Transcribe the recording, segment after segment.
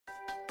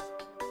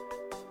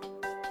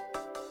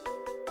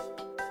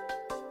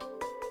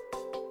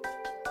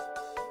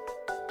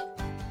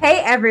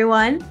Hey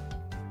everyone,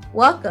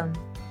 welcome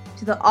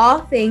to the All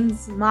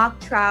Things Mock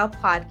Trial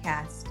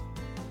podcast.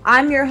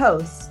 I'm your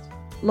host,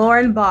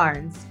 Lauren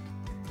Barnes,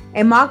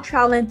 a mock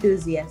trial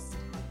enthusiast.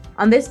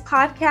 On this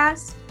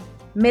podcast,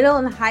 middle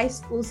and high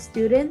school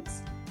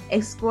students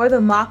explore the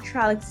mock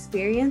trial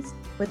experience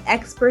with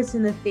experts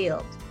in the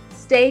field.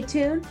 Stay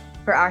tuned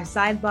for our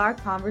sidebar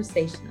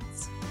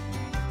conversations.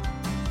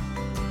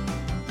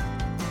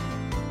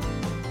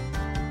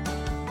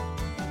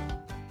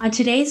 On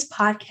today's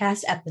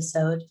podcast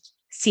episode,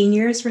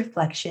 Seniors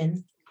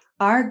Reflection,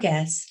 our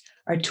guests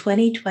are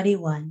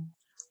 2021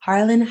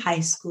 Harlan High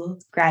School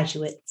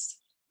graduates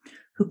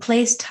who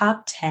placed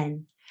top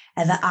 10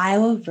 at the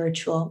Iowa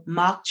Virtual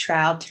Mock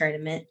Trial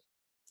Tournament.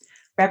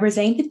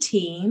 Representing the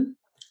team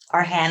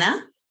are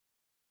Hannah,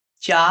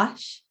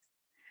 Josh,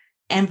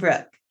 and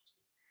Brooke.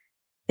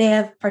 They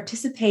have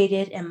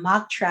participated in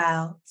mock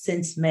trial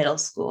since middle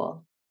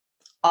school.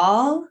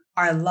 All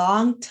are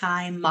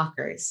longtime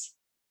mockers.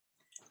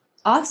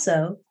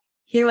 Also,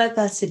 here with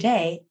us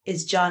today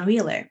is John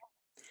Wheeler,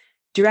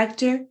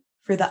 Director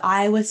for the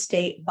Iowa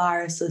State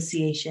Bar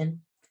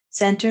Association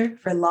Center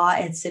for Law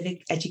and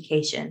Civic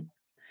Education,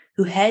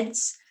 who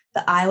heads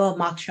the Iowa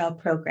Mock Trial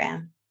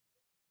Program.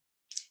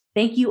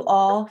 Thank you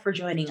all for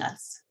joining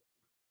us.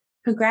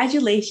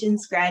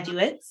 Congratulations,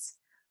 graduates.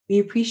 We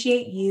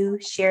appreciate you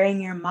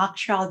sharing your mock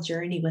trial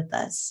journey with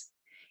us.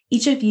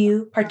 Each of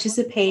you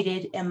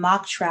participated in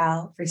mock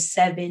trial for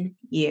 7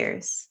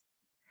 years.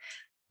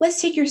 Let's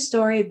take your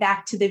story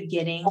back to the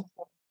beginning.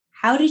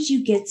 How did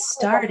you get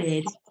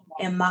started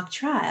in mock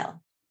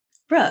trial?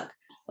 Brooke,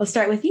 we'll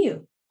start with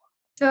you.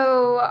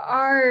 So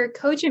our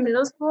coach in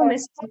middle school,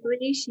 Miss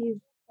Tipley, she's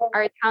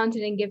our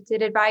talented and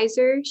gifted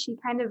advisor. She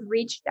kind of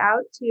reached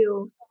out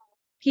to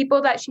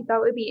people that she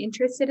thought would be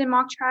interested in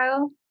mock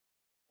trial.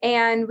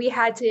 And we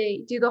had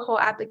to do the whole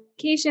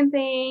application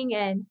thing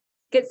and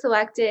get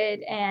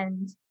selected.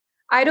 And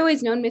I'd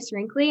always known Miss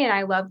Wrinkley and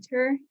I loved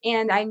her.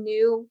 And I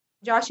knew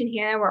Josh and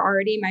Hannah were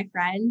already my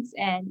friends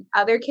and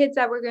other kids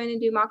that were going to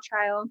do mock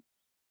trial.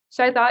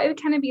 So I thought it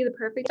would kind of be the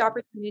perfect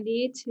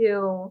opportunity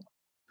to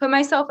put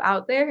myself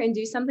out there and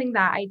do something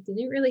that I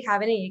didn't really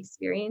have any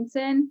experience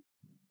in,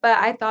 but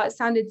I thought it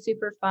sounded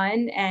super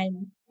fun,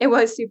 and it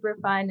was super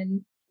fun,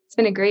 and it's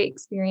been a great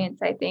experience,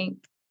 I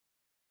think.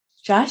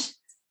 Josh?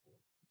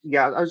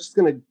 Yeah, I was just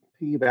going to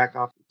piggyback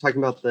off talking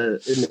about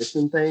the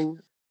admission thing.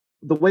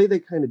 The way they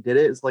kind of did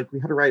it is like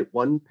we had to write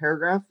one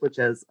paragraph, which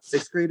as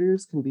sixth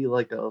graders can be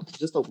like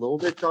just a little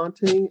bit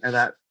daunting at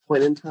that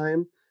point in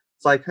time.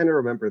 So I kind of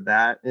remember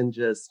that, and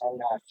just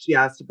she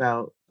asked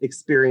about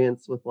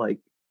experience with like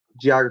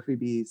geography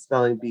bee,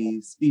 spelling bee,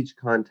 speech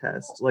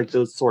contest, like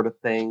those sort of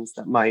things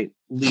that might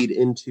lead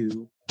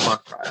into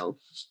mock trial.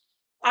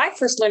 I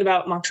first learned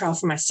about mock trial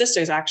from my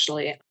sisters,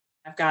 actually.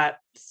 I've got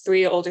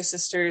 3 older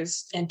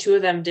sisters and 2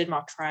 of them did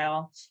mock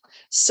trial.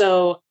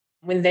 So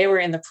when they were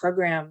in the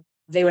program,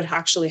 they would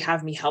actually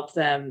have me help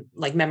them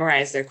like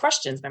memorize their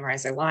questions,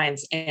 memorize their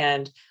lines.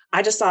 And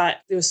I just thought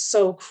it was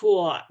so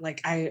cool. Like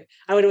I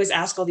would always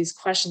ask all these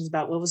questions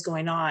about what was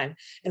going on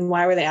and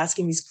why were they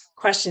asking these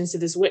questions to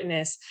this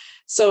witness.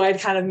 So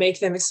I'd kind of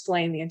make them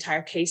explain the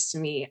entire case to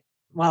me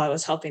while I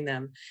was helping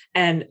them.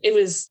 And it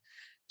was,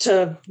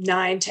 to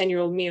 9,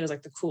 10-year-old me, it was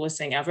like the coolest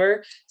thing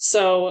ever.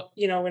 So,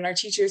 when our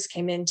teachers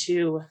came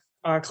into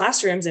our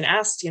classrooms and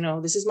asked,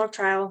 this is mock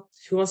trial,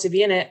 who wants to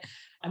be in it?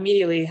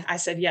 Immediately I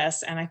said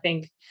yes. And I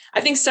think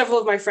several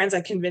of my friends I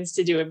convinced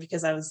to do it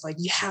because I was like,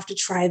 you have to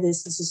try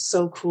this. This is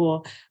so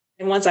cool.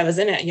 And once I was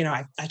in it,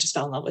 I just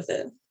fell in love with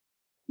it.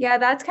 Yeah,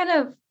 that's kind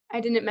of, I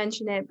didn't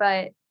mention it,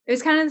 but it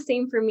was kind of the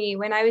same for me.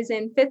 When I was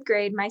in 5th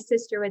grade, my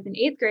sister was in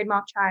 8th grade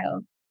mock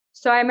trial.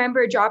 So I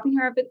remember dropping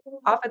her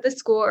off at the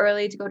school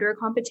early to go to her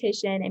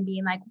competition and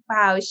being like,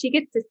 wow, she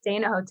gets to stay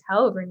in a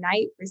hotel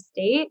overnight for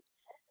state.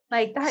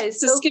 Like, that is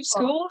so skip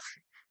cool. School.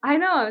 I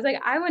know. I was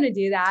like, I want to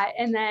do that.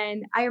 And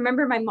then I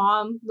remember my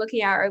mom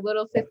looking at our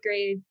little 5th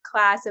grade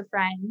class of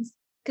friends,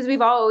 because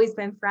we've all always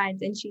been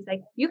friends. And she's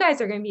like, you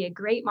guys are going to be a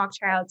great mock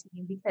trial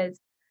team because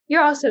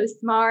you're all so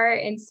smart.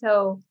 And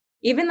so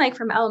even like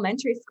from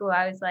elementary school,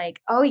 I was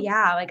like, oh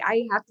yeah, like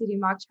I have to do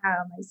mock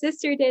trial. My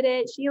sister did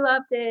it. She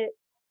loved it.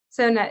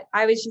 So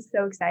I was just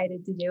so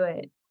excited to do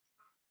it.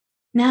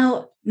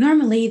 Now,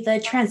 normally the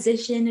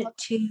transition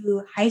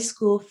to high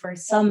school for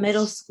some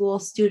middle school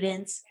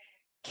students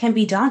can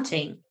be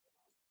daunting.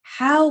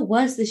 How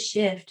was the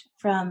shift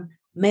from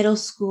middle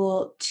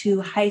school to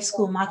high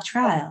school mock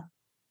trial?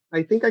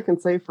 I think I can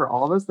say for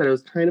all of us that it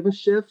was kind of a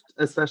shift,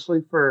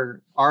 especially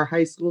for our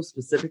high school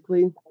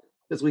specifically,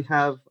 because we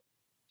have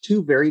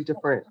 2 very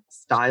different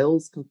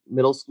styles,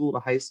 middle school to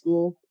high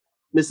school.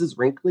 Mrs.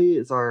 Wrinkley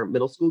is our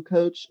middle school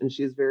coach, and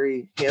she's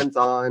very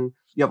hands-on.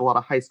 You have a lot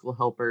of high school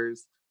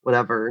helpers,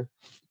 whatever.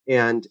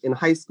 And in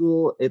high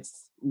school,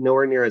 it's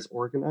nowhere near as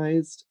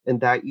organized.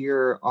 And that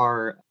year,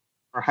 our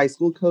high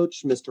school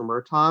coach, Mr.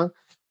 Murtaugh,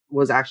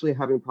 was actually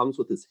having problems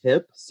with his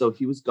hip. So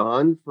he was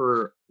gone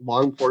for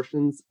long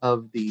portions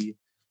of the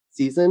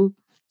season.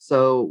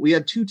 So we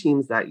had 2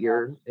 teams that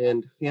year,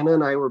 and Hannah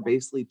and I were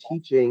basically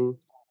teaching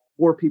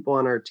 4 people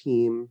on our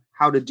team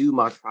how to do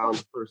mock trial in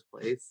the first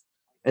place,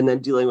 and then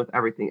dealing with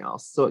everything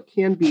else. So it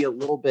can be a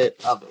little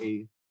bit of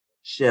a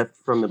shift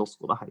from middle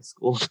school to high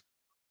school.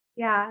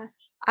 Yeah,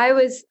 I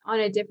was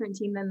on a different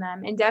team than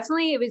them. And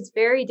definitely it was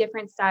very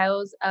different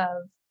styles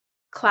of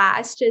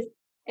class. Just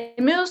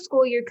in middle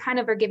school, you kind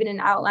of are given an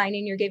outline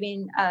and you're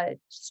given a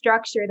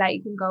structure that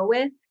you can go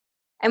with.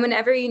 And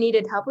whenever you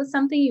needed help with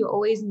something, you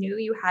always knew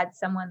you had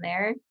someone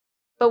there.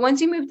 But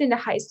once you moved into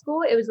high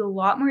school, it was a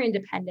lot more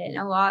independent,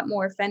 a lot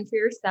more fend for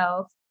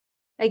yourself.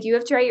 Like you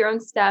have to write your own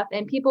stuff,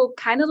 and people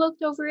kind of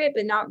looked over it,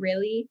 but not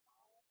really.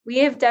 We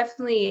have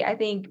definitely, I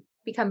think,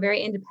 become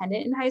very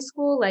independent in high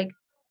school. Like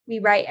we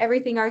write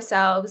everything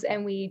ourselves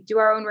and we do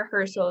our own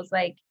rehearsals.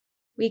 Like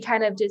we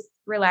kind of just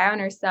rely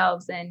on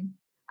ourselves. And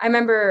I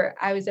remember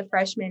I was a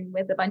freshman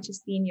with a bunch of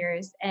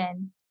seniors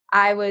and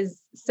I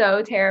was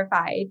so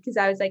terrified because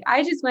I was like,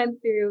 I just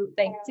went through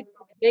like to be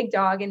a big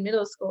dog in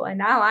middle school. And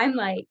now I'm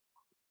like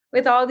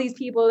with all these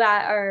people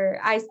that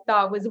I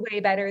thought was way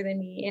better than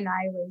me. And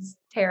I was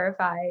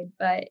terrified,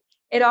 but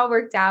it all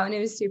worked out and it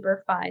was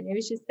super fun. It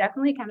was just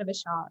definitely kind of a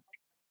shock.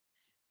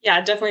 Yeah,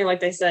 definitely. Like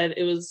they said,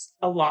 it was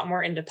a lot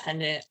more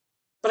independent.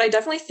 But I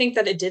definitely think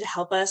that it did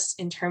help us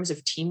in terms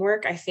of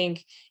teamwork. I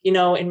think, in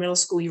middle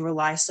school, you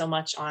rely so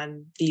much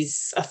on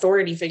these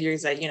authority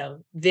figures that,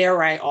 they're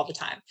right all the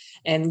time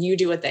and you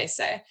do what they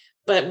say.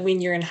 But when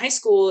you're in high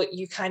school,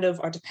 you kind of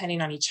are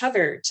depending on each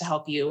other to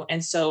help you.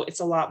 And so it's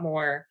a lot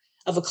more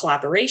of a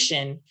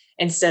collaboration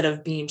instead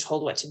of being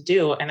told what to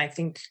do. And I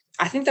think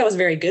that was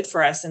very good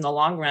for us in the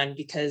long run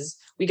because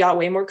we got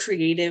way more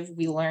creative.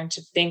 We learned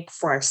to think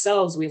for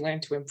ourselves. We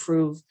learned to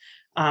improve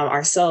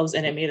ourselves,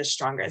 and it made us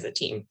stronger as a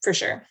team, for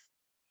sure.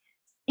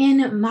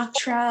 In mock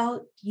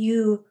trial,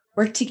 you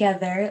work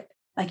together,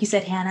 like you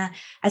said, Hannah,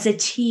 as a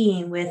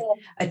team with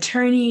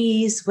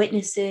attorneys,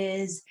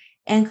 witnesses,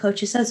 and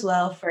coaches as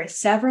well for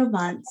several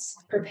months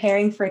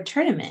preparing for a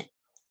tournament.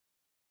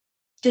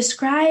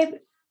 Describe,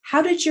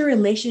 how did your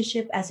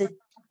relationship as a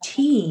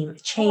team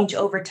change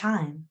over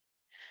time?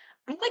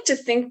 I like to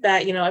think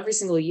that, every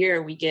single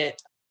year we get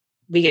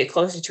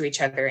closer to each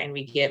other and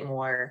we get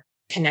more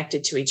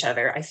connected to each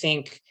other. I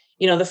think,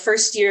 the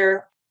first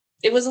year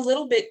it was a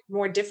little bit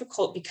more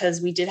difficult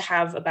because we did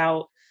have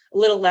about a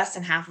little less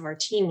than half of our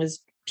team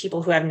was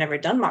people who have never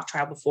done mock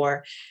trial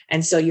before.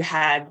 And so you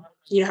had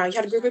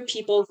a group of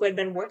people who had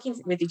been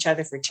working with each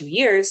other for 2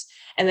 years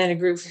and then a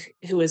group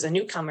who was a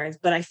newcomer.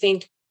 But I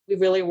think we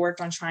really worked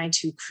on trying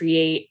to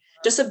create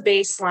just a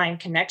baseline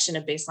connection,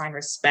 a baseline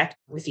respect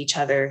with each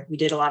other. We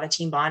did a lot of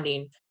team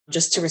bonding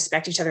just to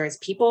respect each other as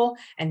people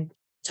and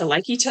to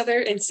like each other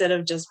instead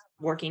of just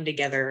working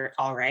together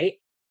all right.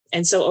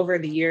 And so over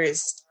the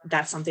years,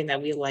 that's something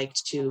that we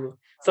liked to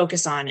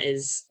focus on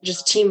is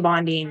just team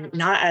bonding,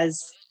 not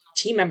as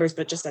team members,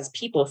 but just as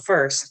people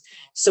first.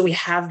 So we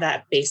have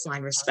that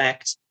baseline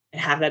respect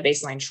and have that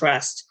baseline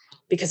trust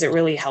because it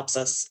really helps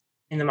us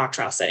in the mock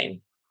trial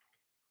setting.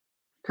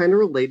 Kind of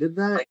related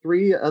to that,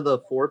 3 of the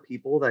 4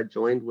 people that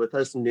joined with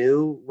us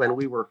knew when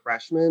we were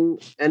freshmen,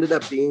 ended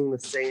up being the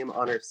same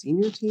on our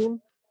senior team.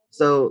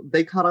 So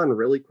they caught on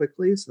really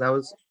quickly. So that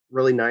was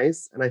really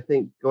nice. And I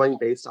think going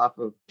based off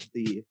of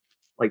the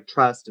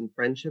trust and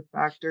friendship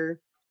factor,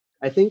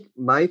 I think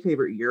my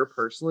favorite year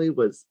personally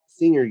was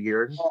senior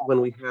year when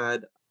we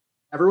had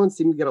everyone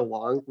seemed to get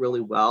along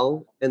really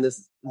well. And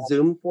this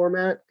Zoom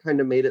format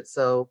kind of made it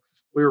so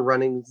we were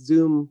running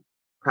Zoom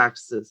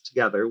practices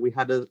together. We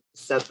had to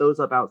set those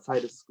up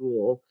outside of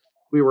school.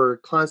 We were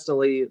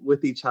constantly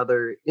with each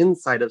other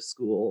inside of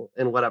school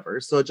and whatever.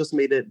 So it just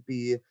made it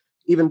be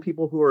even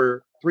people who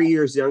are 3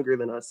 years younger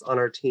than us on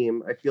our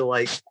team. I feel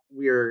like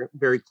we're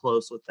very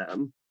close with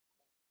them.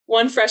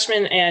 One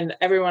freshman and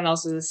everyone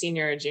else was a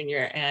senior or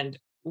junior. And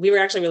we were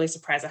actually really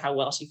surprised at how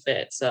well she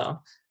fit. So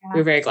we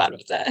were very glad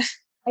with that.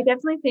 I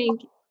definitely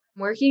think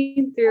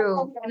working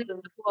through kind of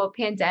the whole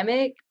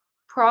pandemic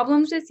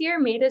problems this year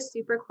made us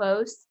super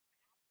close.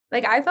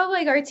 Like I felt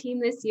like our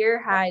team this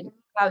year had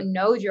about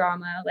no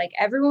drama. Like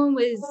everyone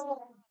was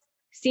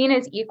seen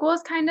as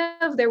equals kind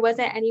of. There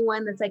wasn't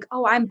anyone that's like,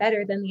 oh, I'm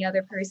better than the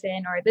other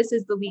person or this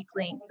is the weak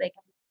link. Like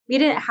we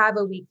didn't have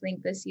a weak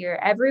link this year.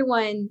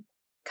 Everyone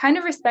kind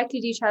of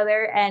respected each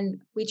other and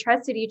we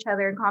trusted each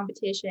other in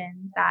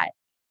competition that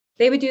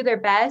they would do their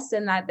best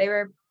and that they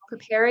were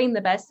preparing the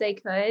best they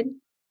could.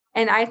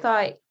 And I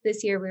thought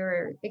this year we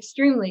were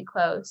extremely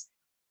close.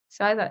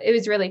 So I thought it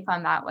was really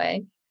fun that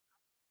way.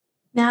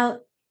 Now,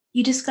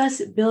 you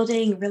discuss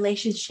building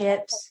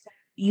relationships,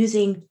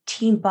 using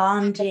team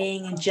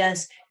bonding, and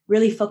just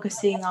really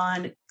focusing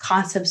on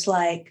concepts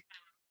like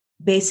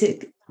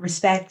basic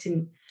respect.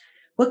 And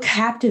what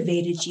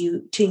captivated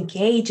you to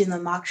engage in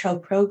the mock trial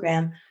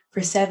program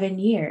for 7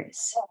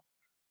 years?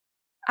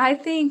 I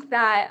think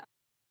that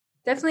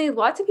definitely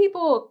lots of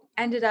people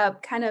ended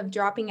up kind of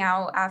dropping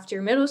out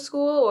after middle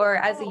school or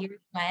as the years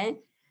went.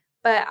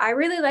 But I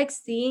really like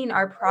seeing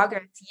our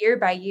progress year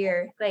by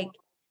year. Like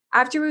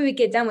after we would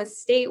get done with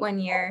state one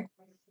year,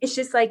 it's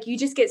just like you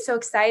just get so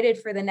excited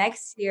for the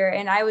next year.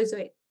 And I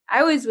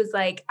always was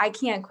like, I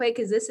can't quit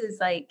because this is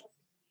like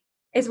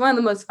it's one of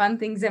the most fun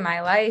things in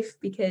my life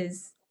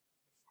because,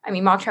 I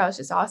mean, mock trial is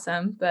just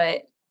awesome.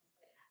 But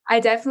I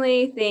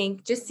definitely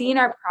think just seeing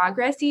our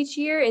progress each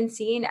year and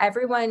seeing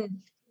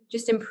everyone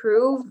just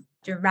improve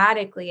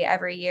dramatically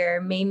every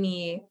year made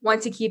me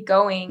want to keep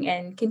going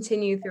and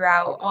continue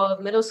throughout all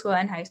of middle school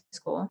and high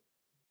school.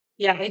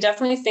 Yeah, I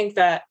definitely think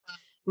that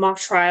mock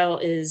trial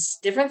is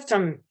different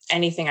from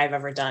anything I've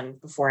ever done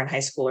before in high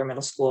school or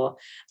middle school.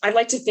 I'd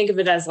like to think of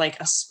it as like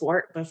a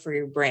sport, but for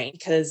your brain,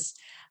 because,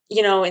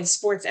 you know, in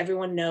sports,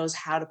 everyone knows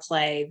how to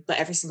play, but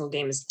every single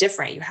game is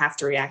different. You have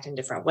to react in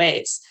different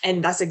ways.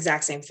 And that's the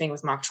exact same thing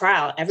with mock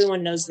trial.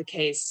 Everyone knows the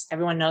case,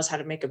 everyone knows how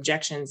to make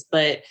objections,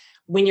 but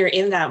when you're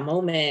in that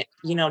moment,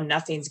 you know,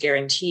 nothing's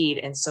guaranteed.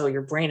 And so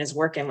your brain is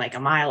working like a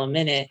mile a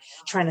minute,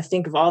 trying to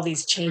think of all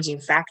these changing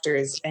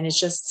factors. And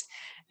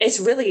it's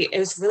really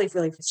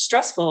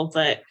stressful,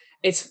 but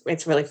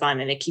it's really fun,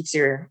 and it keeps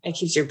your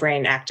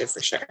brain active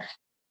for sure.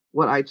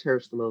 What I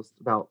cherish the most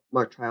about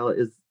mock trial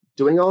is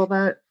doing all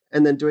that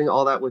and then doing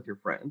all that with your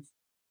friends,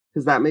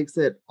 because that makes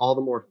it all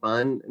the more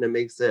fun, and it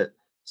makes it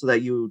so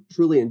that you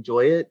truly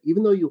enjoy it,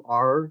 even though you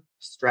are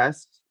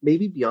stressed,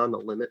 maybe beyond the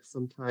limit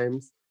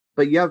sometimes.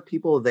 But you have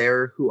people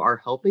there who are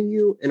helping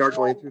you and are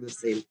going through the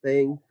same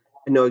thing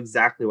and know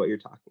exactly what you're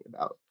talking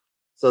about.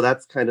 So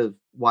that's kind of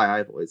why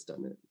I've always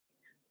done it.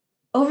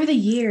 Over the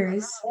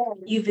years,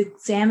 you've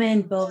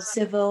examined both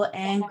civil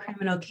and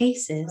criminal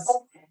cases.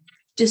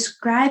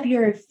 Describe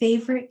your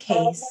favorite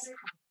case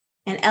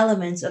and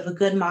elements of a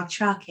good mock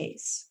trial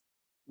case.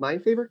 My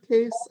favorite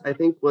case, I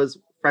think, was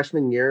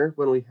freshman year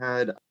when we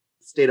had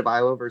State of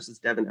Iowa versus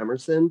Devin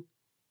Emerson.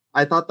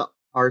 I thought the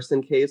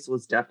arson case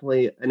was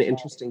definitely an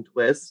interesting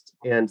twist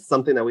and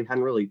something that we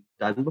hadn't really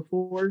done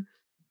before.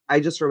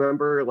 I just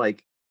remember,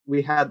 like,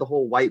 we had the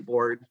whole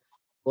whiteboard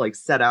like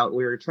set out.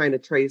 We were trying to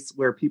trace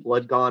where people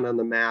had gone on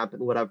the map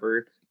and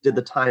whatever. Did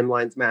the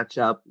timelines match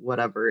up?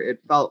 Whatever. It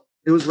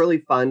was really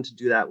fun to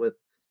do that with,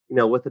 you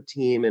know, with a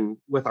team and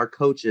with our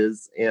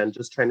coaches, and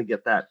just trying to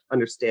get that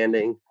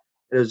understanding.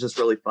 It was just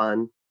really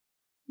fun.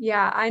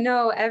 Yeah, I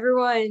know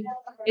everyone,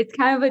 it's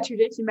kind of a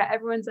tradition, but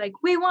everyone's like,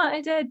 we want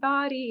a dead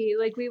body.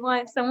 Like, we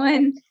want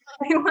someone,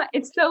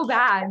 it's so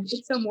bad.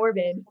 It's so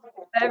morbid.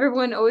 But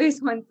everyone always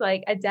wants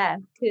like a death,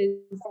 because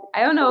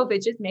I don't know if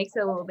it just makes it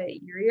a little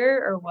bit eerier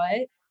or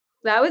what.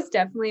 That was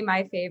definitely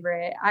my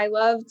favorite. I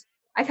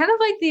kind of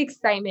like the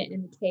excitement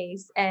in the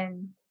case,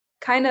 and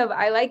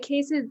I like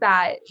cases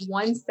that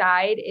one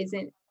side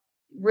isn't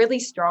really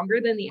stronger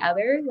than the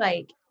other.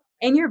 Like,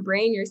 in your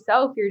brain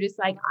yourself, you're just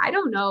like, I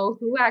don't know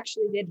who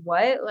actually did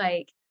what.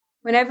 Like,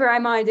 whenever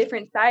I'm on a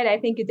different side, I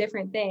think a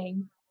different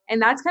thing.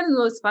 And that's kind of the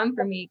most fun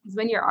for me, because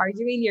when you're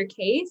arguing your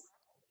case,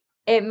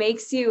 it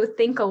makes you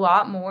think a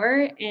lot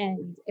more,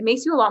 and it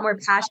makes you a lot more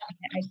passionate,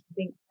 I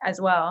think,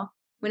 as well,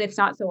 when it's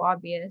not so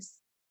obvious.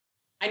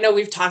 I know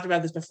we've talked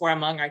about this before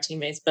among our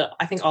teammates, but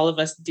I think all of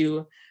us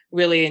do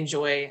really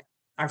enjoy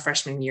our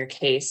freshman year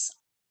case,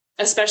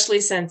 especially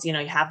since, you know,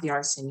 you have the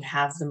arson, you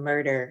have the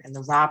murder and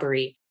the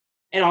robbery.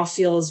 It all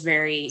feels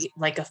very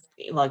like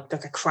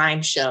a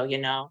crime show, you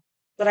know.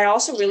 But I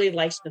also really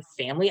liked the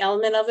family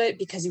element of it,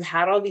 because you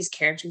had all these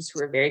characters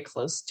who were very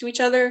close to each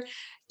other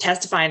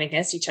testifying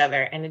against each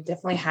other. And it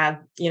definitely had,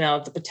 you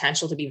know, the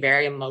potential to be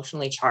very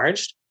emotionally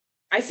charged.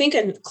 I think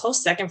a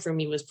close second for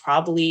me was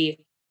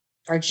probably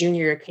our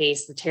junior year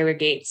case, the Taylor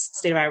Gates,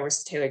 State of Iowa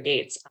versus Taylor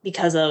Gates,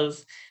 because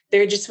of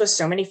there just was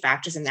so many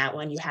factors in that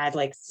one. You had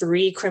like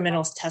 3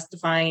 criminals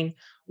testifying.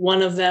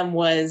 One of them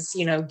was,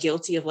 you know,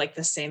 guilty of like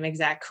the same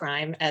exact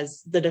crime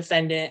as the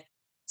defendant.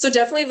 So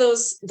definitely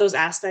those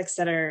aspects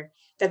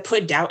that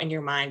put doubt in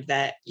your mind,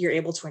 that you're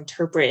able to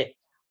interpret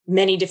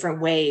many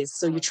different ways.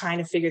 So you're trying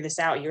to figure this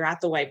out. You're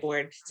at the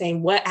whiteboard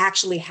saying what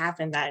actually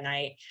happened that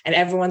night, and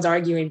everyone's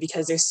arguing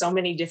because there's so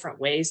many different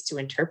ways to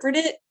interpret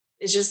it.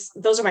 It's just,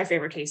 those are my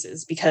favorite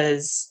cases,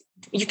 because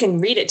you can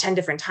read it 10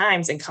 different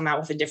times and come out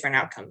with a different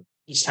outcome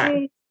each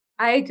time.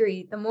 I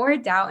agree. The more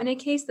doubt in a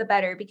case, the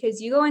better, because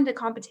you go into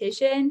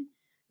competition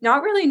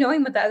not really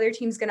knowing what the other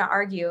team's going to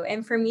argue.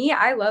 And for me,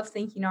 I love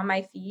thinking on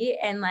my feet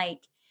and like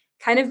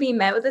kind of being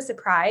met with a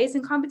surprise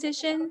in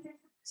competition.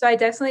 So I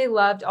definitely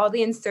loved all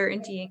the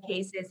uncertainty in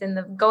cases and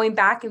the going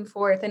back and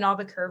forth and all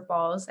the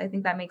curveballs. I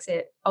think that makes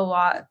it a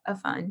lot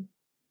of fun.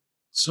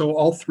 So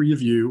all 3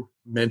 of you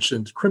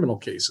mentioned criminal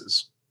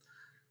cases.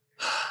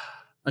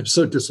 I'm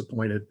so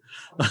disappointed.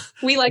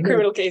 We like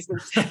criminal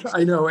cases.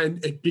 I know, and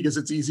because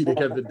it's easy to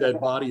have the dead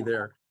body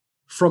there.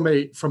 From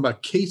a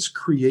case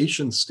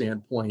creation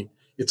standpoint,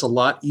 it's a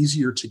lot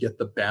easier to get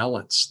the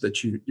balance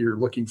that you're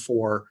looking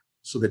for,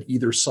 so that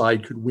either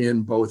side could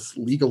win both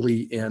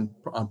legally and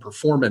on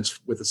performance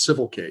with a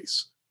civil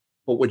case.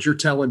 But what you're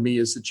telling me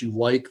is that you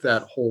like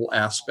that whole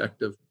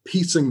aspect of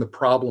piecing the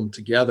problem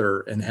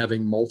together and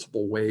having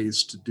multiple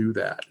ways to do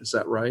that. Is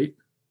that right?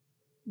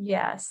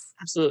 Yes.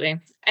 Absolutely.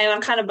 And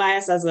I'm kind of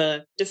biased as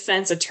a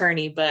defense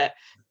attorney, but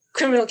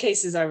criminal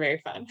cases are very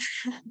fun.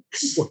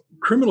 Well,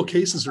 criminal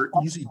cases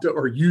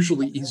are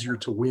usually easier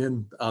to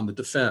win on the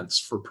defense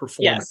for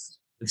performance. Yes.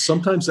 And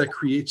sometimes that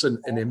creates an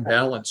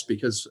imbalance,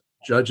 because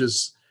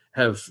judges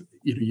have,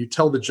 you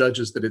tell the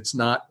judges that it's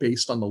not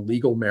based on the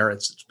legal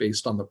merits, it's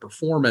based on the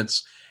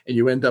performance, and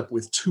you end up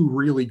with two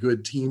really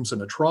good teams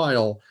in a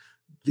trial,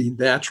 the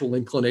natural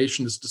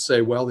inclination is to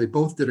say, well, they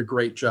both did a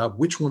great job.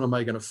 Which one am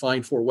I going to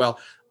find for? Well,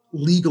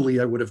 legally,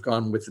 I would have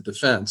gone with the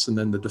defense, and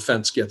then the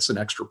defense gets an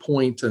extra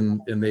point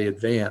and they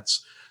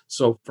advance.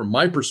 So from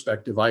my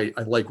perspective, I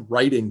like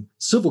writing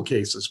civil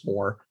cases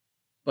more,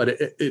 but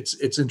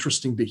it's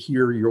interesting to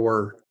hear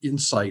your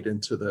insight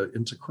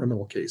into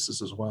criminal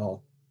cases as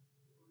well.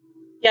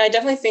 Yeah, I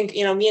definitely think,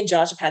 me and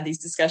Josh have had these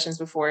discussions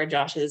before.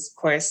 Josh is,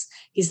 of course,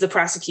 he's the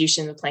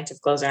prosecution, the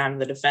plaintiff goes around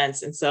the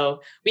defense. And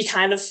so we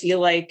kind of feel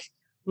like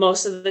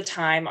most of the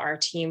time our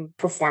team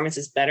performance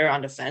is better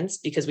on defense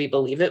because we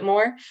believe it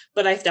more.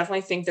 But I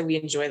definitely think that we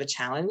enjoy the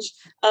challenge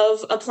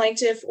of a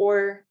plaintiff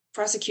or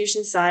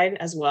prosecution side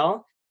as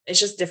well. It's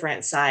just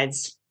different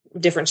sides,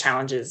 different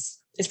challenges.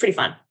 It's pretty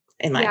fun,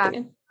 in my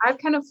opinion. I've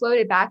kind of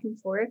floated back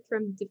and forth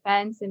from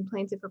defense and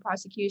plaintiff or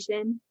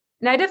prosecution.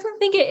 And I definitely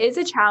think it is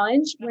a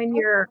challenge when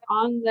you're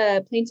on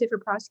the plaintiff or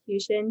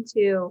prosecution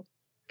to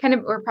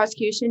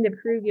prosecution to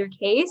prove your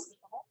case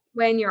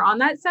when you're on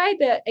that side.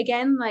 But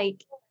again,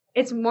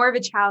 it's more of a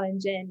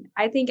challenge. And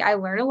I think I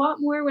learn a lot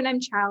more when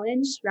I'm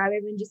challenged rather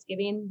than just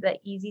giving the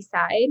easy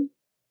side.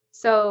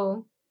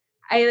 So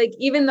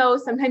even though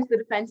sometimes the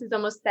defense is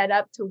almost set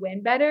up to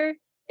win better,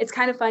 it's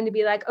kind of fun to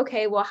be like,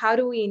 okay, well, how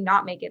do we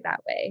not make it that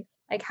way?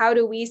 How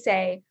do we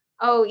say,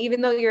 oh,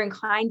 even though you're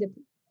inclined to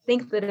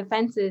think the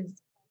defense is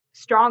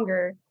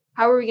stronger,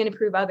 how are we going to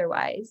prove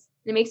otherwise?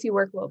 It makes you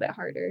work a little bit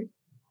harder.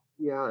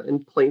 Yeah,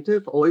 and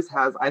plaintiff always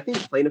has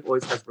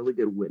really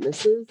good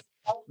witnesses.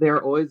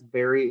 They're always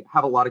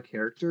have a lot of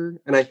character.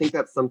 And I think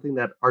that's something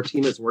that our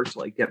team has worked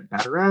to get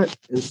better at.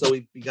 And so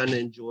we've begun to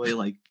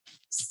enjoy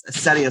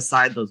setting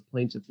aside those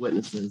plaintiff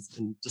witnesses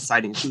and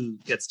deciding who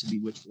gets to be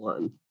which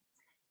one.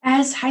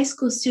 As high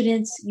school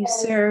students, you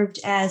served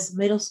as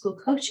middle school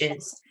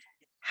coaches.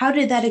 How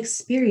did that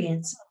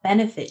experience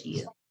benefit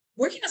you?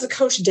 Working as a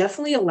coach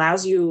definitely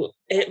allows you,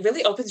 it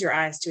really opens your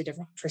eyes to a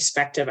different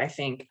perspective, I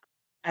think.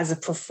 As a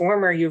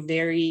performer, you're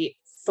very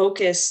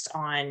focused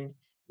on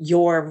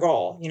your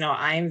role.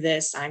 I'm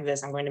this, I'm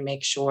going to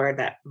make sure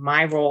that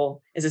my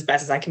role is as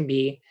best as I can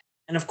be.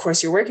 And of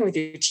course, you're working with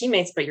your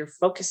teammates, but your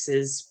focus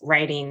is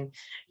writing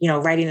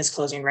this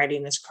closing,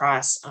 writing this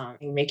cross,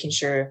 and making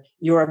sure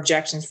your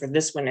objections for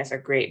this witness are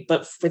great.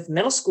 But with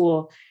middle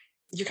school,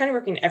 you're kind of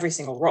working every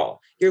single role.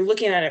 You're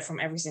looking at it from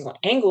every single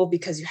angle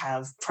because you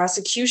have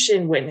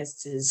prosecution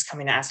witnesses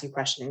coming to ask you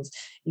questions.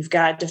 You've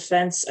got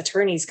defense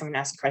attorneys coming to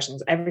ask you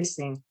questions,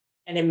 everything.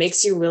 And it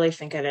makes you really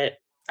think at it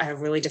at a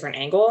really different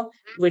angle,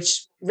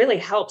 which really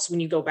helps when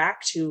you go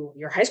back to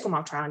your high school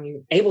mock trial and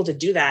you're able to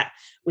do that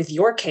with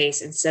your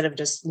case instead of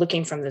just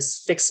looking from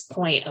this fixed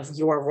point of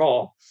your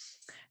role.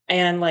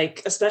 And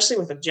especially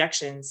with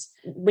objections,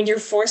 when you're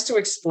forced to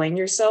explain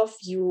yourself,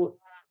 you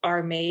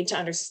are made to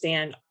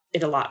understand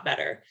it a lot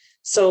better.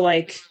 So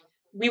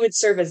we would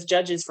serve as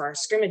judges for our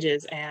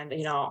scrimmages and,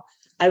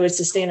 I would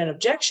sustain an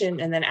objection.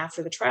 And then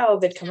after the trial,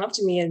 they'd come up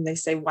to me and they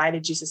say, why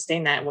did you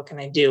sustain that? What can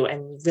I do?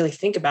 And really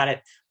think about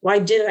it. Why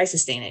did I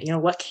sustain it?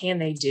 What can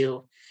they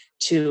do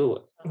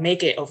to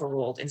make it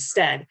overruled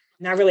instead?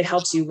 And that really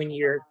helps you when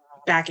you're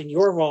back in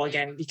your role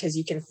again, because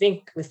you can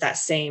think with that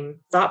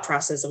same thought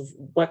process of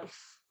what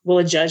will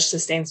a judge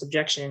sustain this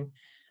objection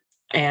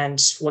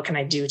and what can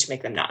I do to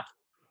make them not,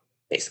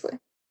 basically.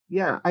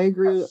 Yeah, I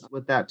agree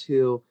with that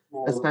too,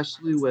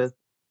 especially with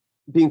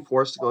being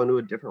forced to go into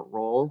a different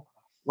role.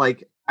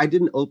 I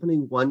did an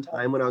opening one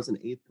time when I was in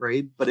 8th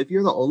grade, but if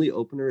you're the only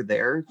opener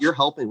there, you're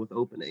helping with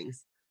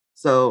openings.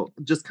 So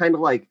just kind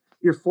of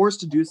you're forced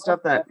to do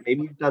stuff that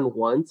maybe you've done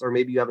once or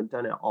maybe you haven't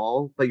done at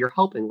all, but you're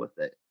helping with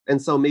it. And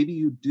so maybe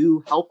you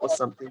do help with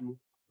something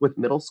with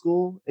middle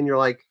school and you're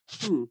like,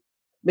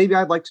 maybe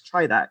I'd like to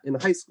try that in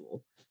high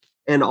school.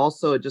 And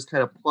also it just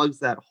kind of plugs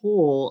that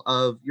hole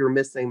of you're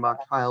missing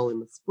mock trial in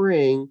the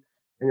spring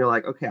and you're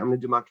like, okay, I'm going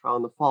to do mock trial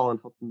in the fall and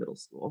help the middle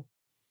school.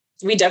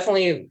 We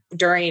definitely,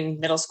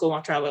 during middle school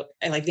mock trial,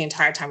 and the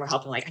entire time we're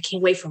helping, I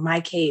can't wait for my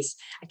case.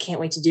 I can't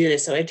wait to do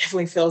this. So it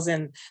definitely fills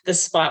in the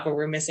spot where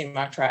we're missing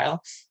mock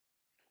trial.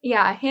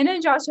 Yeah, Hannah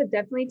and Josh have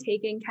definitely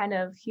taken kind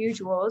of huge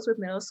roles with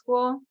middle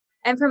school.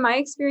 And from my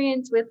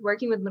experience with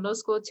working with middle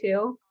school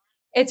too,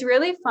 it's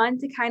really fun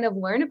to kind of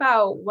learn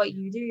about what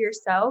you do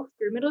yourself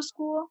through middle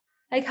school,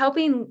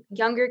 helping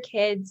younger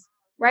kids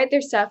write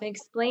their stuff and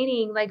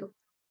explaining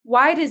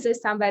why does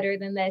this sound better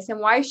than this?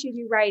 And why should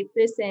you write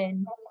this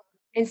in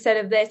instead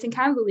of this? And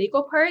kind of the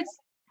legal parts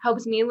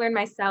helps me learn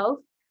myself.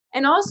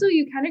 And also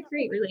you kind of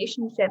create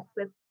relationships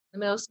with the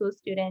middle school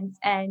students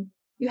and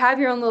you have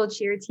your own little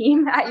cheer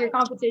team at your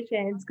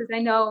competitions. Because I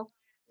know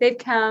they've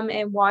come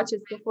and watch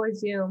us before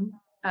Zoom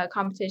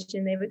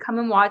competition. They would come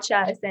and watch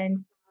us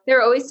and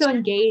they're always so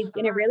engaged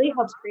and it really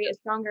helps create a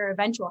stronger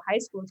eventual high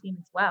school team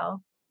as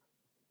well.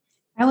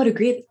 I would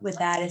agree with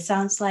that. It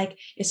sounds like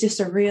it's just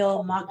a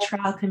real mock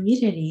trial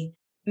community.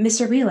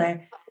 Mr.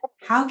 Wheeler,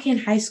 how can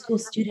high school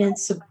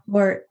students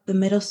support the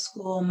middle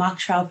school mock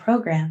trial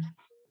program?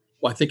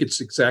 Well, I think it's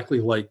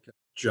exactly like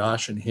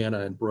Josh and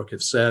Hannah and Brooke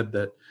have said,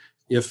 that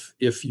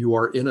if you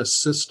are in a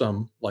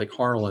system like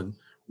Harlan,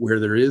 where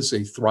there is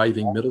a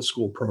thriving middle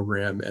school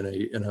program and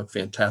a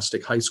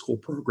fantastic high school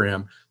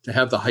program, to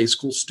have the high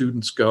school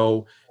students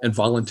go and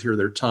volunteer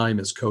their time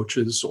as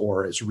coaches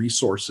or as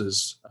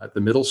resources at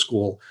the middle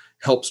school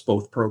helps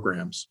both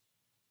programs.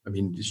 I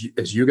mean,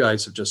 as you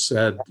guys have just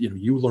said,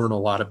 you learn a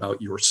lot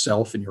about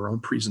yourself and your own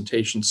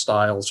presentation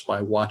styles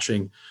by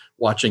watching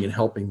and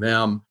helping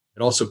them.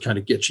 It also kind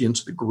of gets you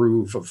into the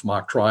groove of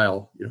mock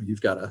trial.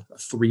 You've got a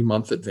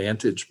 3-month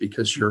advantage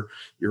because you're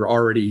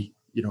already,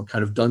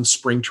 kind of done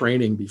spring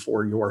training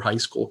before your high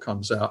school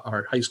comes out,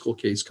 our high school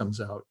case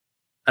comes out.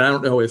 And I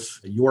don't know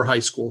if your high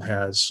school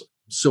has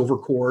silver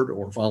cord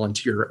or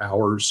volunteer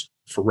hours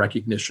for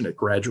recognition at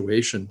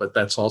graduation, but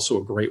that's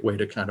also a great way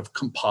to kind of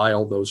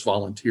compile those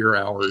volunteer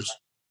hours.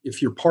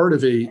 If you're part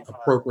of a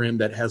program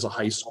that has a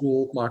high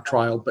school mock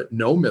trial, but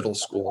no middle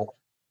school,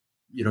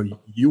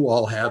 you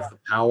all have the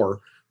power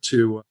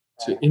to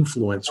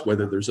influence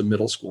whether there's a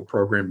middle school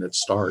program that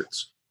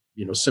starts.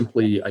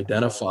 Simply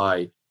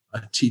identify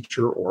a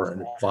teacher or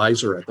an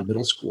advisor at the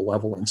middle school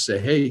level and say,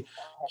 hey,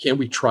 can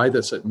we try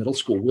this at middle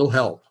school? We'll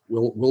help.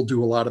 We'll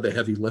do a lot of the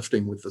heavy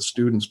lifting with the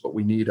students, but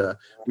we need a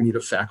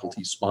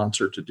faculty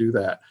sponsor to do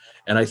that.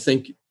 And I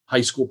think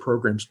high school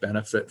programs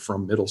benefit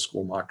from middle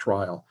school mock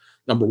trial.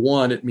 Number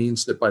one, it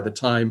means that by the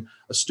time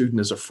a student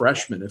is a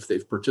freshman, if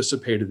they've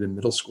participated in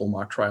middle school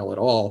mock trial at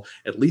all,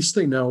 at least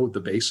they know the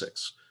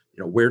basics,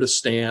 where to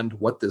stand,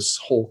 what this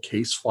whole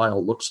case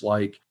file looks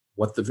like,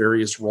 what the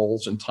various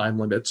roles and time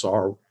limits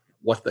are,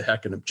 what the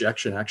heck an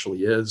objection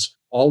actually is.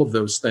 All of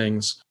those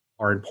things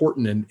are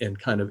important and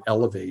kind of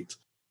elevate.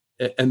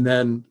 And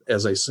then,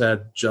 as I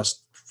said,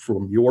 just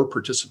from your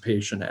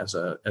participation as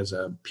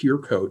a peer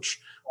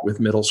coach with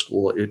middle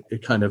school,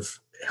 it kind of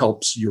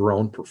helps your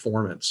own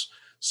performance.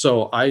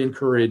 So I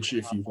encourage,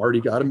 if you've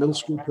already got a middle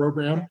school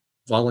program,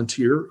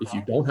 volunteer. If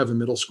you don't have a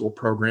middle school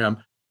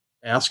program,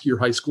 ask your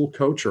high school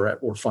coach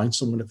or find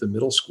someone at the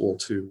middle school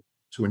to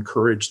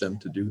encourage them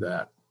to do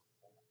that.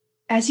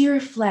 As you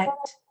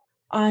reflect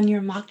on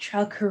your mock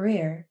trial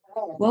career,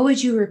 what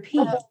would you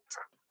repeat?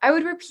 I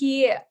would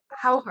repeat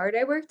how hard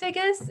I worked, I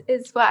guess,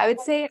 is what I would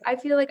say. I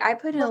feel like I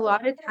put in a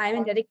lot of time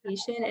and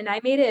dedication, and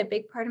I made it a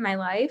big part of my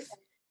life,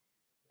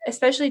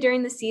 especially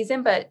during the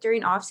season, but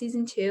during off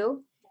season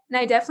too. And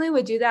I definitely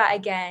would do that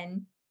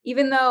again,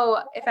 even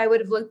though if I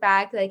would have looked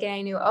back, and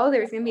I knew,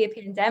 there was going to be a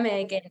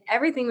pandemic and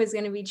everything was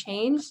going to be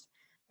changed,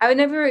 I would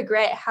never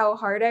regret how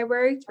hard I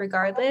worked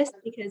regardless,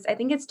 because I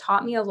think it's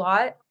taught me a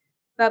lot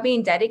about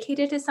being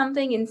dedicated to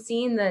something and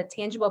seeing the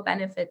tangible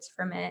benefits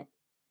from it.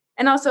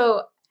 And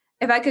also,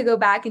 if I could go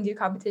back and do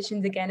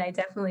competitions again, I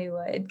definitely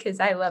would, because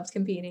I loved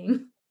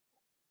competing.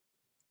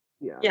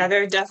 Yeah,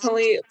 there are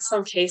definitely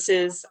some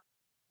cases,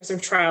 some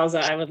trials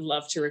that I would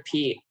love to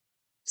repeat.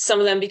 Some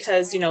of them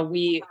because,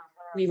 we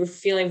were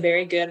feeling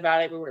very good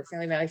about it. We were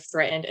feeling very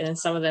threatened. And then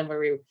some of them where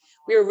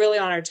we were really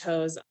on our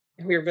toes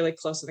and we were really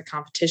close to the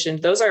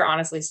competition. Those are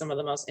honestly some of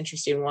the most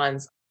interesting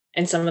ones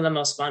and some of the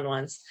most fun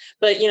ones.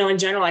 But, in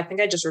general, I think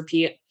I just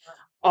repeat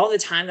all the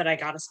time that I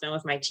got to spend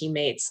with my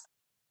teammates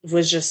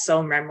was just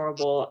so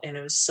memorable. And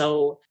it was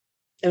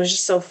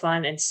just so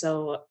fun and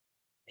so,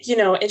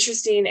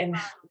 interesting. And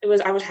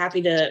I was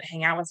happy to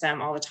hang out with them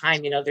all the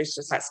time. There's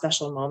just that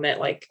special moment,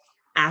 like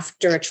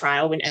after a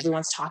trial when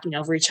everyone's talking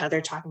over each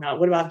other, talking about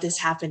what about this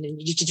happened? And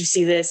did you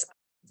see this?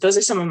 Those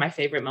are some of my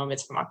favorite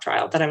moments from mock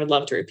trial that I would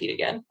love to repeat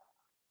again.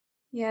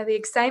 Yeah, the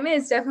excitement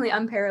is definitely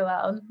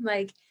unparalleled.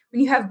 Like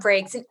when you have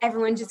breaks and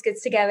everyone just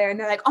gets together and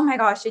they're like, oh my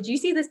gosh, did you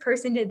see this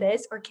person did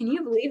this? Or can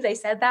you believe they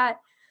said that?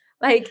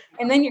 Like,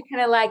 and then you're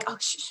kind of like, oh,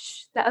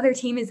 shh, the other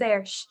team is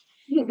there. Shh,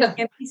 you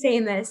can't be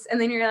saying this. And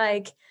then you're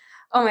like,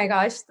 oh my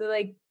gosh,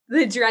 the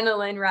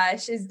adrenaline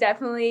rush is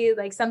definitely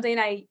like something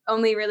I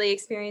only really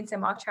experienced in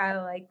mock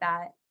trial like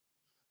that.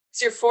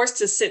 So you're forced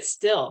to sit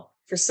still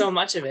for so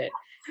much of it.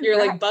 You're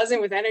like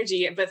buzzing with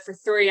energy, but for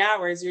 3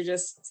 hours, you're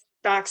just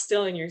stock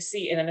still in your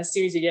seat. And then as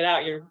soon as you get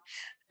out,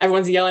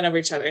 everyone's yelling over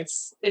each other.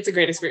 It's a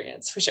great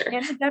experience for sure.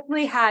 And it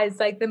definitely has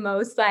like the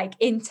most like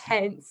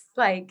intense,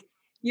 like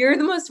you're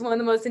one of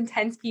the most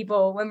intense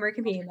people when we're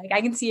competing. Like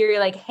I can see your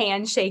like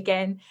hand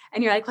shaking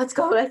and you're like, let's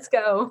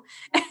go.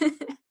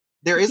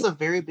 There is a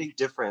very big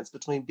difference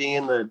between being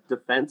in the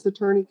defense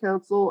attorney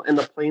council and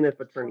the plaintiff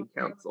attorney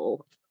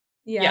council.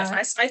 Yeah.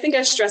 Yes, I think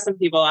I stress some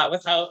people out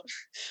with how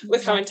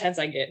intense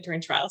I get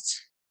during trials.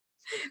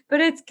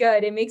 But it's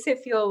good. It makes it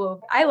feel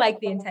I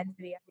like the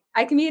intensity.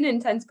 I can be an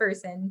intense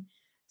person.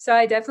 So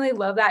I definitely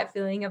love that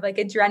feeling of like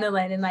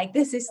adrenaline and like,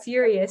 this is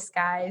serious,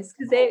 guys,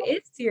 because it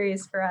is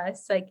serious for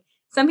us. Like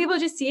some people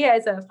just see it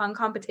as a fun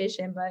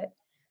competition, but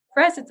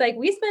for us, it's like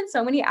we spent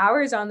so many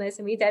hours on this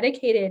and we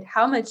dedicated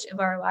how much of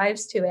our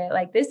lives to it.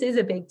 Like this is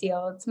a big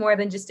deal. It's more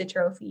than just a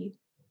trophy.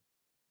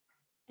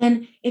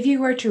 And if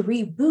you were to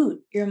reboot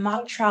your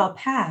mock trial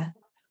path,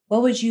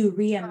 what would you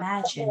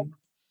reimagine?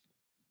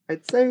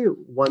 I'd say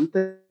one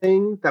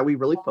thing that we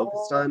really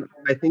focused on,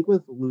 I think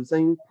with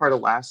losing part of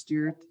last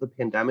year to the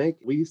pandemic,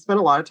 we spent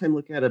a lot of time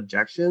looking at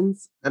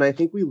objections. And I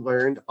think we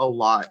learned a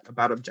lot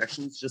about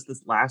objections just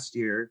this last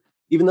year.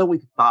 Even though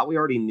we thought we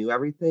already knew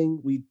everything,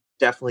 we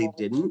definitely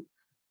didn't.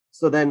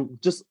 So then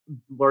just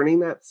learning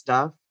that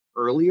stuff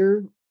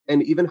earlier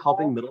and even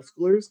helping middle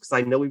schoolers, because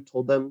I know we've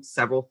told them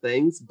several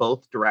things,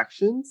 both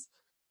directions,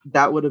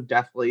 that would have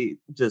definitely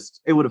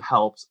it would have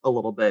helped a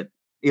little bit,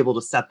 able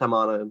to set them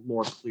on a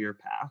more clear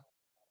path.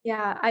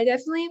 Yeah, I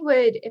definitely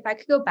would. If I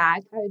could go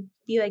back, I would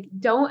be like,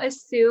 don't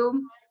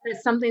assume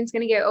that something's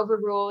going to get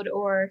overruled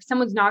or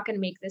someone's not going to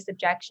make this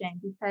objection.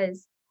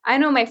 Because I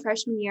know my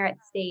freshman year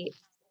at state,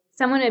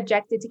 someone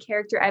objected to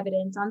character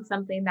evidence on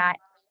something that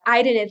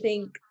I didn't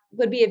think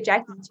would be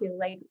objected to.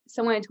 Like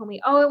someone had told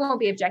me, oh, it won't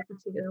be objected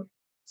to.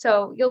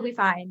 So you'll be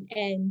fine.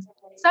 And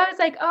so I was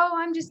like, oh,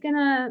 I'm just going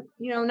to,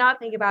 not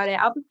think about it.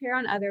 I'll prepare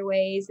on other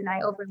ways. And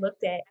I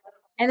overlooked it.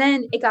 And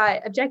then it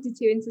got objected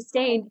to and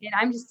sustained. And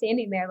I'm just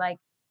standing there like,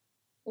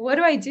 what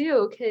do I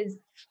do? Because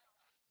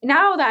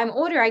now that I'm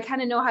older, I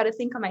kind of know how to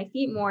think on my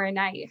feet more and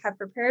I have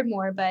prepared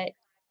more. But if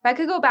I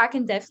could go back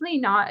and definitely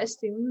not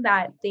assume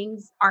that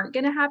things aren't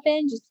going to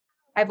happen, just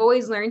I've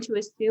always learned to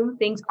assume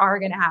things are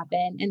going to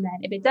happen. And then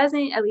if it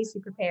doesn't, at least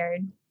be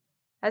prepared.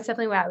 That's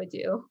definitely what I would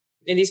do.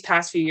 In these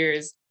past few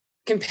years,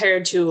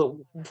 compared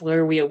to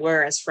where we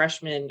were as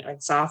freshmen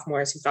and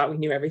sophomores who thought we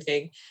knew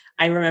everything,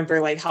 I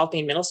remember like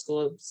helping middle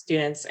school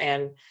students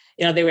and,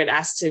 they would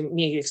ask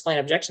me to explain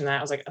objection that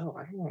I was like, oh,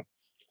 I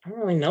don't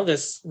really know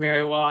this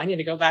very well. I need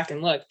to go back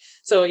and look.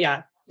 So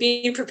yeah,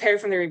 being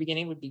prepared from the very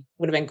beginning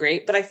would have been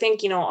great. But I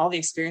think, all the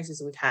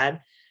experiences we've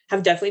had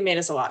have definitely made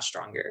us a lot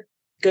stronger,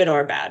 good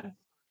or bad.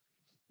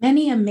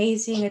 Many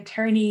amazing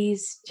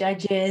attorneys,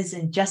 judges,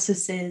 and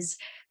justices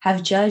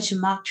have judged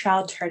mock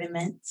trial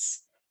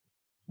tournaments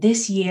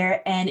this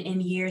year and in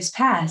years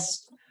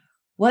past.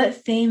 What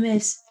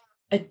famous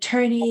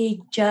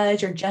attorney,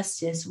 judge, or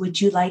justice would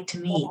you like to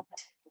meet?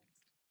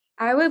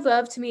 I would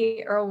love to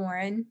meet Earl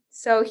Warren.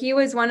 So he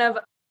was one of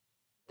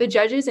the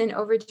judges in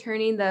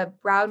overturning the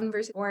Brown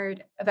versus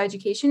Board of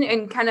Education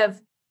and kind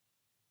of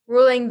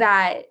ruling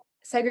that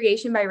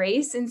segregation by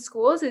race in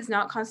schools is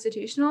not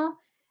constitutional.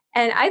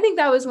 And I think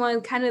that was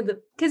one kind of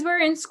because we're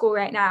in school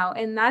right now,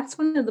 and that's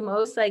one of the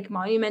most like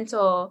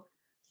monumental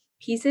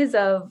pieces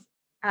of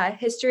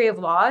history of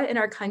law in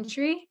our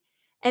country,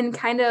 and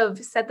kind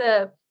of set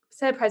a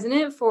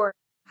precedent for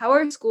how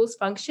our schools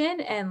function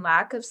and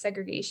lack of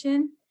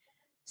segregation.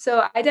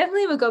 So I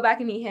definitely would go back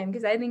and meet him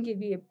because I think he'd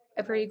be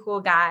a pretty cool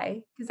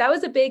guy because that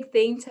was a big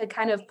thing to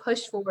kind of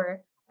push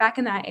for back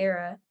in that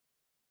era.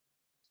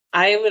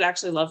 I would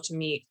actually love to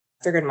meet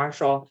Thurgood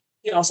Marshall.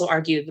 He also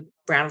argued the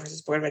Brown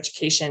versus Board of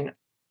Education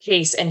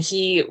case, and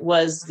he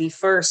was the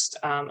first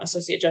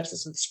Associate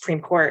Justice of the Supreme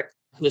Court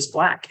who was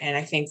Black. And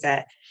I think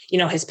that,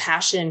 his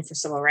passion for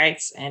civil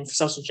rights and for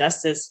social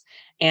justice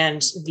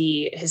and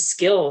his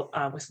skill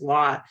with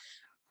law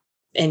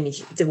and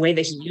the way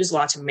that he used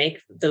law to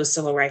make those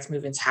civil rights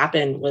movements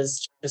happen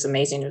was just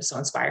amazing. It was so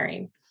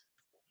inspiring.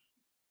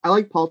 I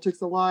like politics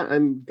a lot.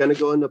 I'm going to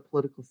go into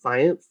political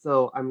science,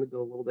 so I'm going to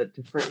go a little bit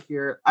different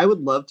here. I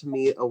would love to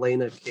meet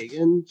Elena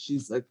Kagan.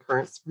 She's a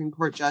current Supreme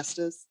Court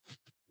justice.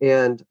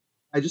 And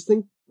I just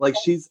think like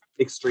she's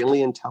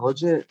extremely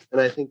intelligent. And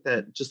I think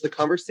that just the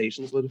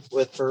conversations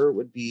with her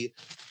would be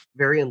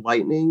very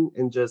enlightening,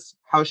 and just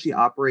how she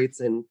operates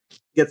and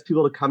gets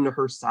people to come to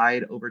her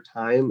side over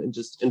time, and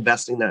just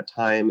investing that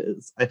time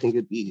I think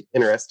it'd be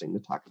interesting to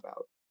talk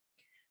about.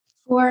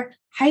 For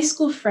high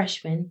school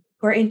freshmen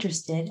who are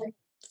interested,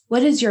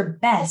 what is your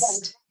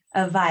best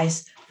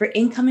advice for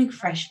incoming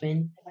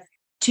freshmen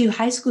to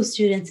high school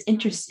students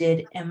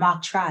interested in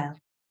mock trial?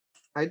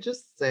 I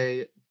just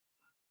say,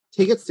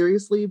 take it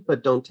seriously,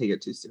 but don't take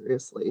it too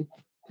seriously,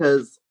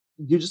 because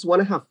you just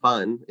want to have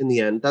fun in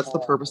the end. That's the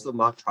purpose of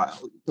mock trial.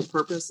 The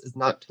purpose is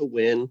not to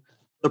win.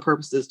 The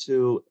purpose is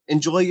to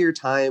enjoy your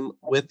time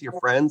with your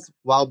friends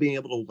while being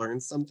able to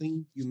learn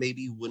something you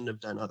maybe wouldn't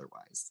have done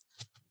otherwise.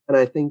 And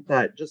I think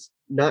that just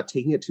not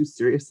taking it too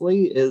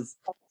seriously is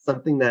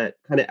something that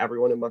kind of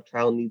everyone in mock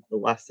trial needs the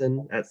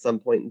lesson at some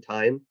point in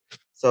time.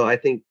 So I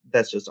think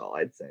that's just all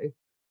I'd say.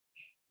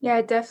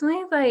 Yeah,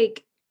 definitely.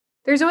 Like,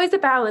 there's always a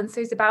balance.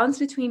 There's a balance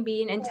between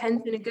being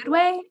intense in a good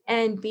way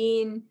and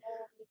being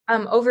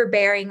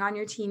overbearing on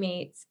your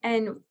teammates,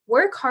 and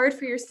work hard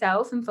for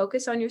yourself and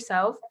focus on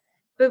yourself.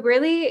 But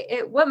really,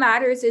 what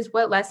matters is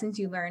what lessons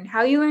you learn,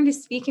 how you learn to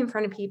speak in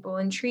front of people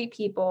and treat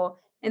people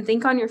and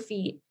think on your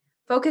feet.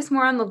 Focus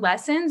more on the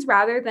lessons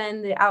rather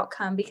than the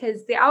outcome,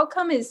 because the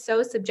outcome is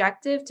so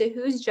subjective to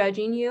who's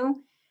judging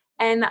you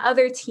and the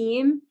other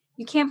team.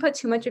 You can't put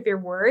too much of your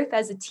worth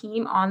as a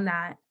team on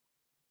that.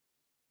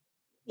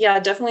 Yeah,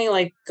 definitely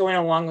like going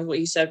along with what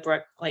you said,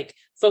 Brooke, like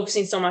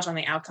focusing so much on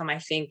the outcome.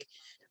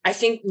 I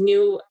think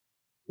new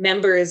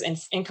members and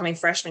incoming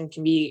freshmen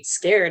can be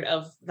scared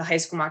of the high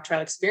school mock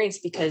trial experience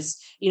because,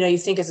 you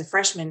think as a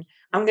freshman,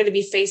 I'm going to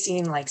be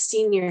facing like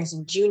seniors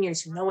and juniors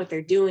who know what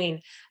they're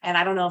doing. And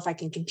I don't know if I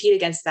can compete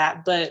against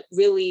that. But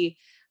really,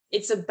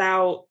 it's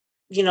about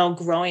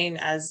growing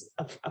as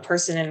a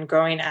person and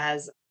growing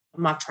as a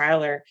mock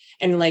trialer.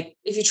 And like,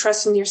 if you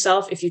trust in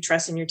yourself, if you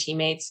trust in your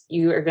teammates,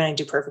 you are going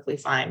to do perfectly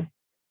fine.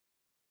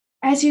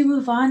 As you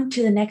move on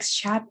to the next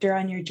chapter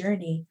on your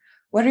journey,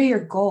 what are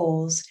your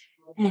goals?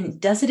 And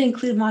does it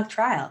include mock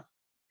trial?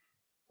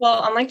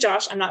 Well, unlike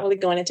Josh, I'm not really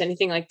going into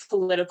anything like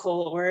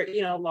political or,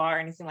 law or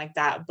anything like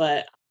that,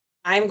 but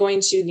I'm going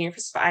to the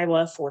University of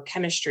Iowa for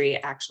chemistry,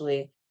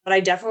 actually. But I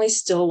definitely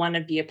still want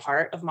to be a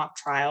part of mock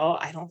trial.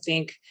 I don't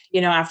think,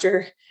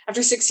 after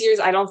 6 years,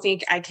 I don't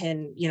think I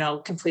can,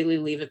 completely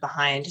leave it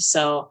behind.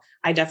 So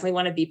I definitely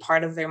want to be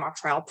part of their mock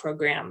trial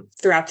program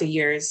throughout the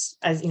years,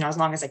 as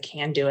long as I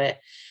can do it.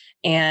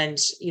 And,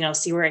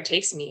 see where it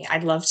takes me.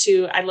 I'd love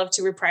to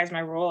reprise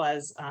my role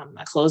as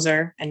a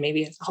closer and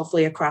maybe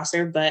hopefully a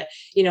crosser, but,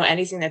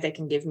 anything that they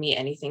can give me,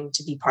 anything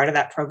to be part of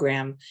that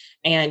program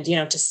and,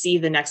 to see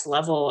the next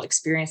level,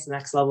 experience the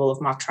next level of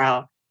mock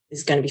trial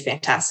is going to be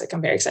fantastic.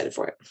 I'm very excited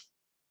for it.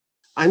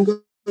 I'm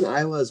going to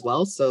Iowa as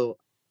well. So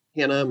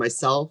Hannah,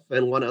 myself,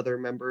 and one other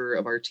member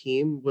of our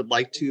team would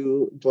like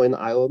to join the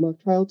Iowa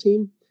mock trial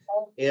team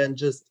and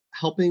just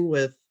helping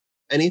with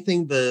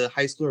anything the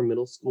high school or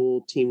middle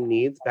school team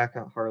needs back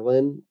at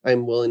Harlan.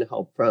 I'm willing to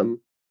help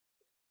from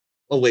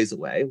a ways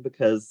away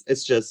because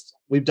it's just,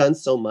 we've done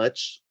so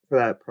much for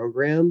that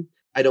program.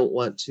 I don't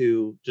want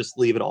to just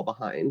leave it all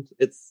behind.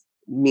 It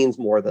means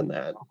more than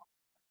that.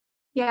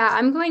 Yeah,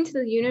 I'm going to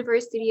the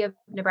University of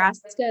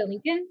Nebraska,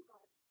 Lincoln,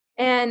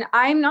 and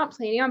I'm not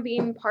planning on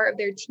being part of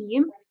their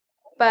team,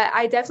 but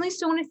I definitely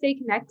still want to stay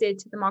connected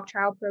to the mock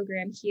trial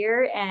program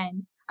here.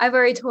 And I've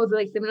already told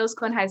the middle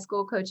school and high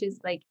school coaches,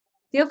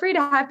 feel free to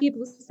have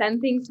people send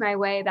things my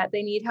way that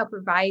they need help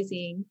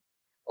revising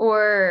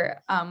or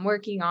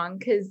working on,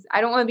 because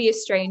I don't want to be a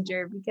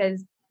stranger,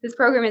 because this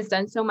program has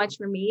done so much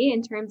for me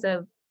in terms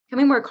of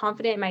becoming more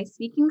confident in my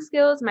speaking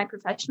skills, my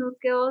professional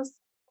skills.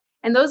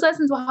 And those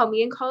lessons will help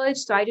me in college.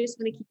 So I just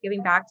want to keep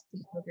giving back to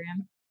the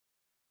program.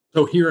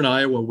 So here in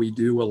Iowa, we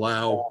do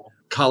allow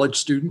college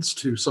students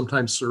to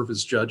sometimes serve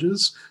as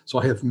judges. So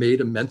I have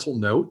made a mental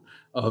note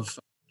of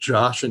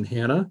Josh and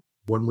Hannah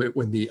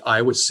when the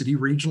Iowa City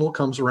Regional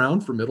comes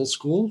around for middle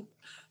school.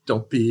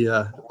 Don't be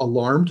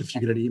alarmed if you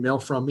get an email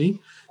from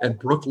me. And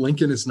Brooke,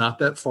 Lincoln is not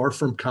that far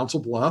from Council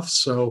Bluffs.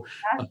 So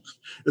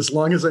as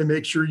long as I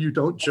make sure you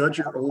don't judge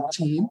your old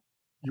team,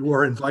 you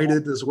are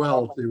invited as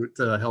well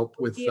to help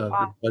with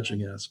the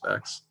judging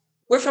aspects.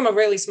 We're from a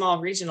really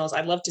small regionals.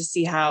 I'd love to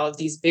see how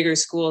these bigger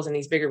schools and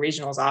these bigger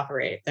regionals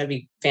operate. That'd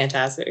be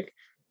fantastic.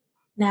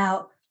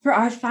 Now, for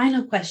our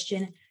final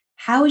question,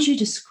 how would you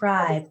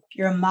describe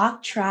your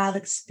mock trial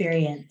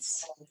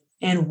experience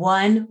in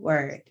one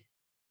word?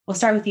 We'll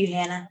start with you,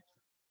 Hannah.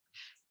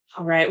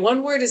 All right.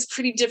 One word is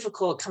pretty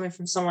difficult coming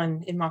from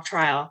someone in mock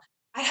trial.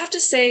 I have to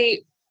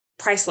say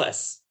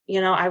priceless.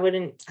 I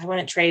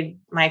wouldn't trade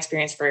my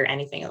experience for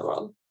anything in the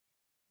world.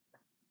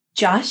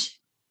 Josh?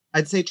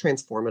 I'd say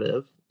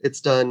transformative.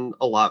 It's done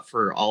a lot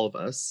for all of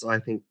us. So I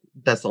think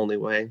that's the only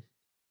way.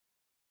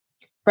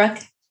 Brooke?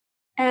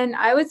 And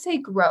I would say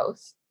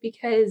growth,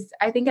 because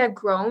I think I've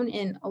grown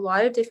in a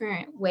lot of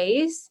different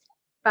ways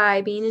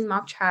by being in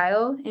mock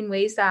trial in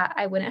ways that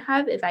I wouldn't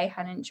have if I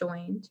hadn't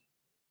joined.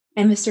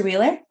 And Mr.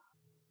 Wheeler?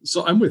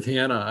 So I'm with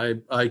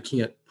Hannah. I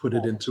can't put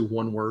it into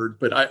one word,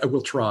 but I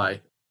will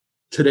try.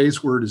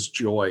 Today's word is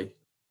joy,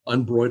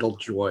 unbridled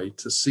joy,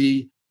 to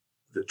see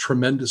the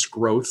tremendous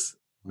growth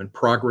and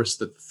progress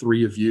that the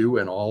three of you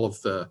and all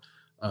of the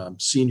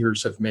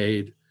seniors have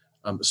made,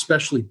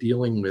 especially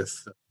dealing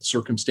with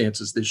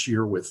circumstances this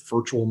year with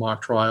virtual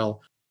mock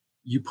trial.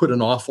 You put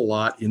an awful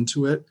lot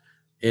into it,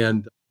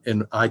 and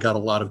I got a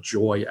lot of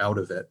joy out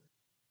of it.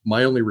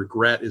 My only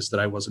regret is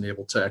that I wasn't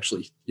able to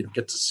actually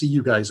get to see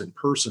you guys in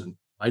person.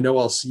 I know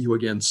I'll see you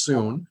again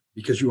soon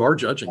because you are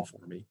judging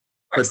for me.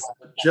 But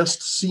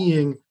just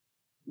seeing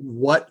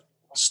what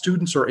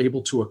students are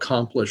able to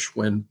accomplish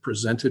when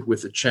presented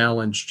with a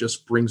challenge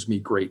just brings me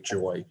great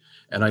joy.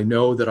 And I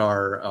know that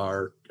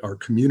our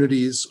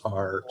communities,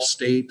 our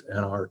state,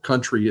 and our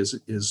country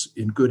is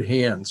in good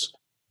hands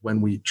when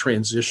we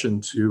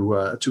transition to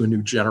a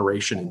new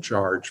generation in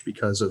charge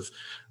because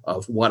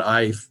of what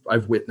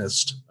I've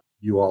witnessed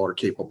you all are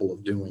capable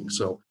of doing.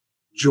 So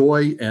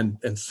joy and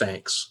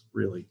thanks,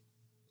 really.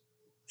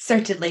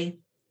 Certainly.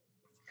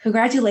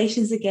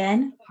 Congratulations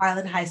again,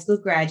 Harlan High School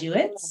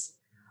graduates.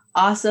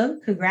 Awesome.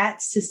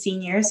 Congrats to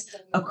seniors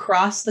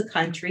across the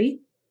country.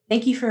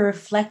 Thank you for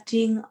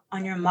reflecting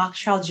on your mock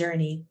trial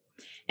journey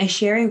and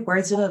sharing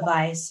words of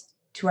advice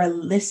to our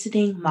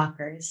listening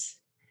mockers.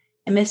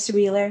 And Mr.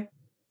 Wheeler,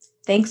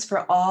 thanks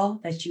for all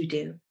that you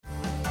do.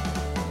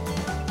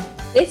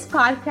 This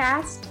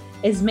podcast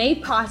is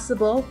made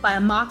possible by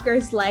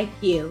mockers like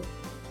you.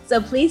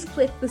 So please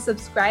click the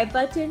subscribe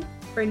button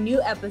for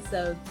new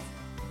episodes.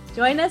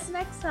 Join us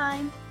next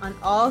time on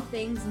All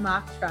Things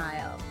Mock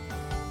Trial.